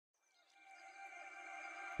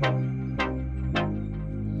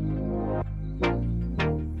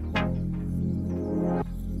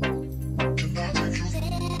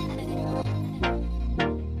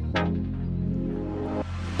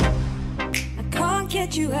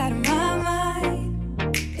Get you out of my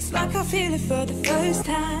mind. It's like I feel it for the first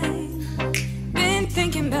time. Been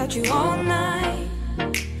thinking about you all night.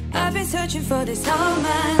 I've been searching for this all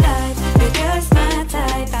my life. You're just my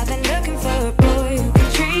type. I've been looking for a boy who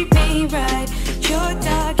can treat me right. Your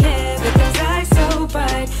dark hair with those eyes so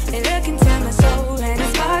bright. They look into my soul and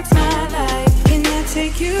it sparks my life. Can I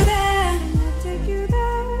take you there?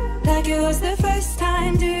 Like it was the first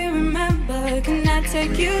time. Do you remember? Can I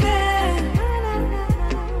take you there?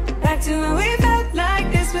 Back to when we felt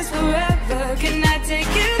like this was forever. Can I take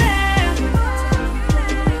you there?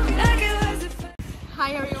 Like it was the first.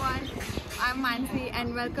 Hi everyone, I'm Mansi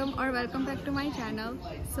and welcome back to my channel.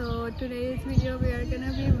 So today's video we are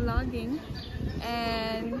gonna be vlogging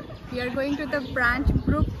and we are going to the Branch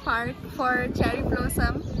Brook Park for cherry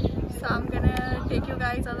blossom. So I'm gonna take you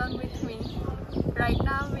guys along with me. Right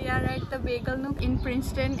now we are at the Bagel Nook in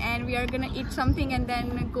Princeton and we are gonna eat something and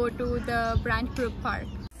then go to the Branch Brook Park.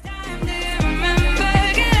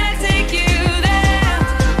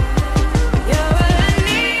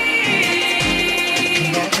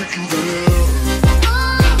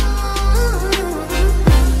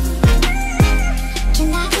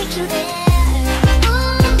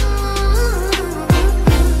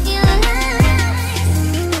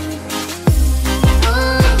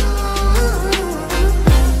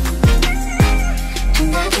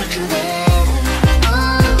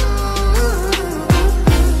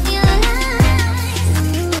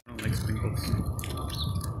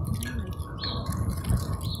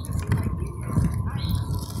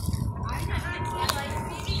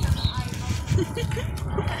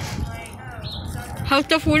 How's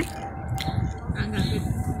the food?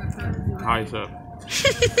 Hi, sir.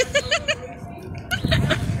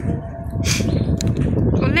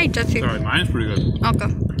 Alright, that's it. Sorry, mine's pretty good. Okay.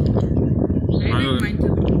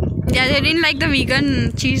 Yeah, they didn't like the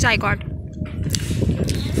vegan cheese I got.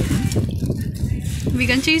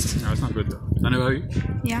 Vegan cheese? No, it's not good though. Tane bhai?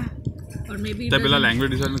 Yeah. Or maybe Tap pela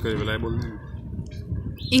language decide mein kare pela bolne.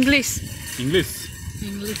 English. English.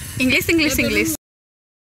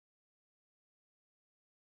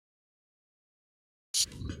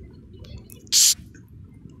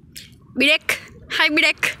 Bidek. Hi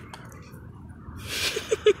Bidek.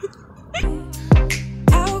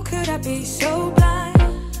 How could I be so blind?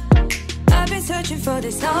 I've been searching for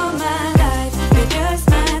this all my life. You're just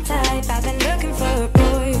my type. I've been looking for a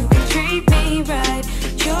boy who can treat me right.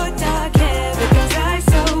 Your dark hair with those eyes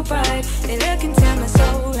so bright. They look into my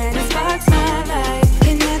soul and it sparks my life.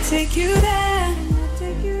 Can I take you there?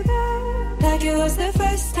 Like it was the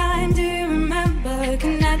first time. Do you remember?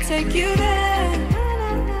 Can I take you there?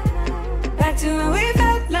 Back to when we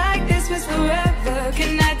felt like this was forever.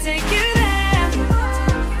 Can I take you there?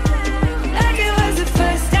 Like it was the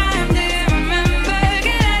first time. Do you remember?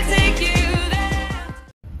 Can I take you there?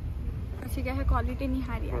 अच्छी क्या है quality नहीं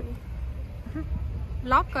हारी आगे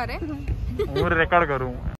lock करे और record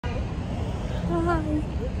करूं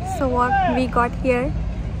So what we got here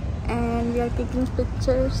and we are taking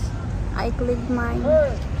pictures. I clicked mine.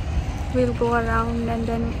 We'll go around and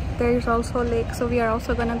then there is also a lake, so we are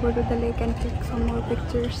also gonna go to the lake and take some more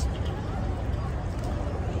pictures.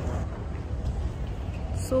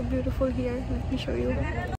 So beautiful here. Let me show you.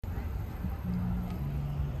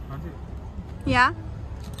 Yeah.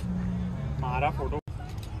 मारा photo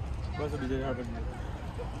बस DJ यहाँ पे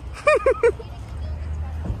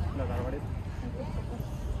लगा बड़े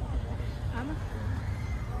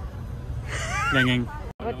gang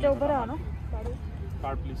बच्चे ऊपर आओ ना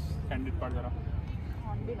कार्ड प्लीज कैंडिड कार्ड जरा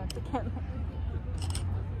ऑन भी ना तो क्या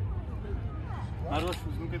मारो बस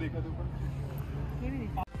सुन के देखा तो ऊपर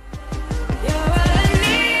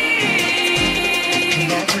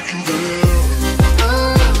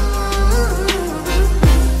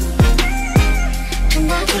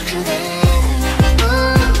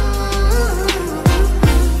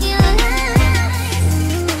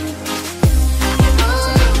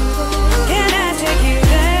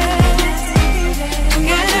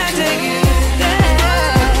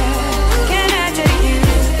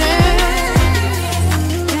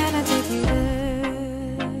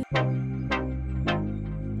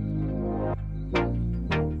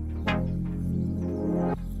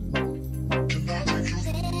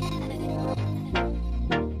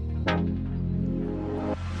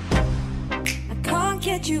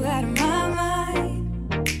Get you out of my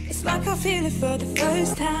mind. It's like I feel it for the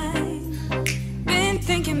first time. Been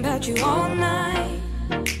thinking about you all night.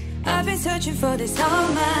 I've been searching for this all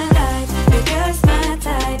my life. You're just my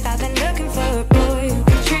type. I've been looking for a boy who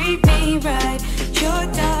can treat me right. Your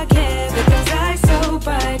dark hair, but those eyes so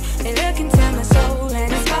bright. They look into my soul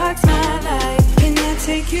and it sparks my life. Can I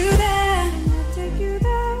take you there?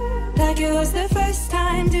 Like it was the first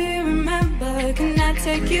time. Do you remember? Can I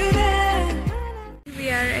take you there? We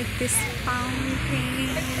are at this fountain.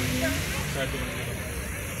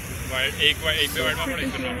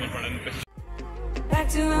 Back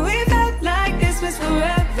to when we felt like this was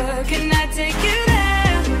forever. Can I take you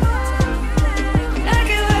there? Like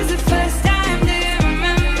it was the first time. Do you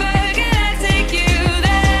remember? Can I take you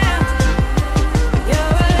there?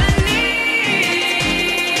 You're all I need.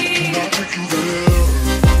 Can I take you there?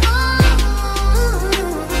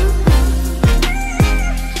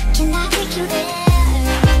 Can I take you there?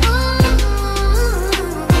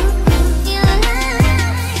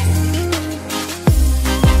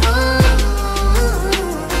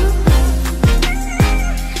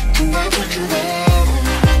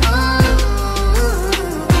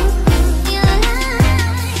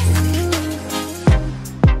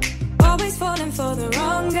 For the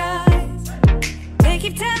wrong guys, they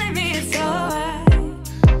keep telling me it's alright.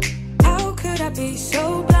 How could I be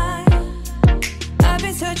so blind? I've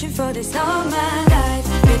been searching for this all my life.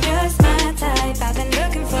 You're just my type. I've been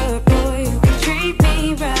looking for a boy who can treat me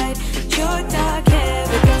right. Your dark hair,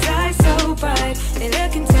 with those eyes so bright. They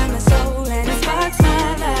look into my soul and it sparks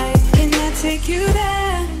my life. Can I take you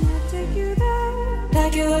there?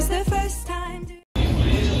 Like it was the first time.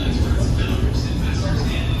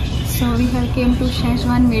 So we have came to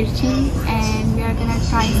Szechuan Mirchi and we are gonna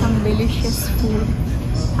try some delicious food.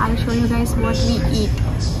 I'll show you guys what we eat.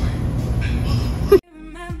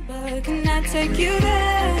 Remember, can I take you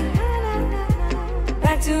there?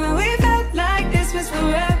 Back to when we felt like this was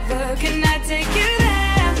forever. Can I take you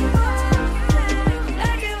there?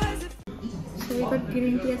 Like it was. So we got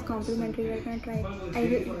green tea as complimentary. We are gonna try it. I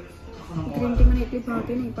will green tea में इतनी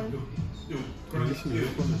भावती नहीं पर.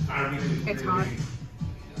 It's hot.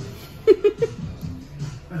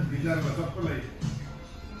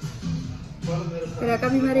 तेरा का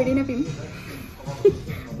भी मैं ready ना पीऊं.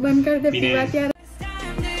 बंद कर दे पीवा क्या.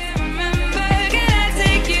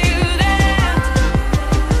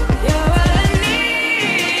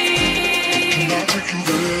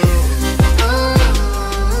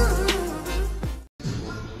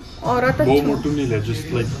 औरत वो मोटू नहीं ले, just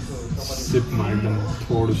like sip मार दम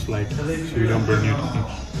थोड़ा slight so you don't burn your tongue.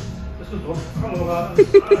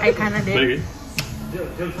 I kinda did.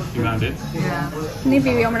 You got it? Yeah. नहीं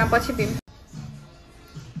पीवी हमने पछी पीवी.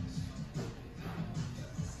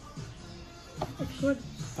 It's good.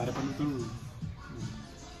 तारे पानी तो.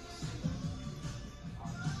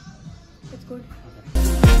 It's good.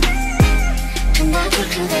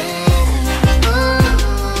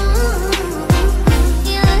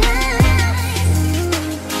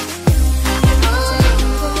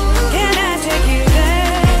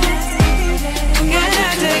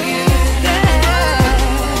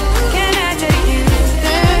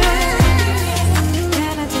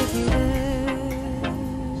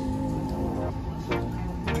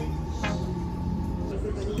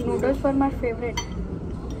 Noodles were my favorite,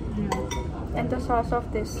 and the sauce of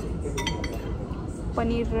this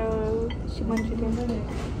paneer manchurian.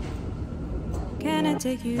 Can I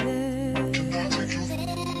take you there?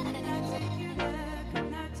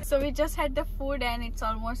 So we just had the food and it's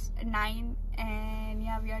almost 9 and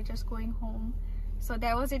yeah, we are just going home. So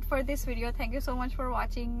that was it for this video. Thank you so much for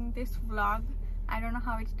watching this vlog. I don't know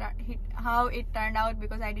how it turned out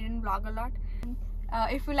because I didn't vlog a lot.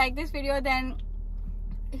 If you like this video, then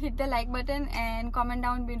hit the like button and comment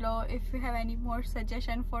down below if you have any more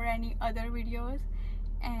suggestion for any other videos.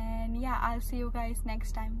 And yeah, I'll see you guys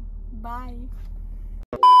next time. Bye.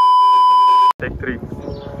 Take 3.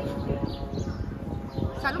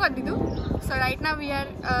 Chalu kar didu. So right now we are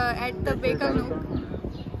at the Bagel Nook.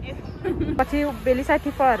 પછી પેલી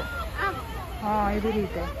સાથી પર હા એવી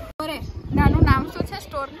રીતે ઓરે નાનું નામ શું છે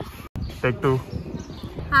સ્ટોર નું? Take 2.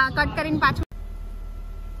 હા કટ કરીને પાછું.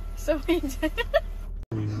 So we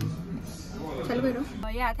Chalu karo.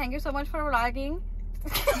 yeah, thank you so much for vlogging.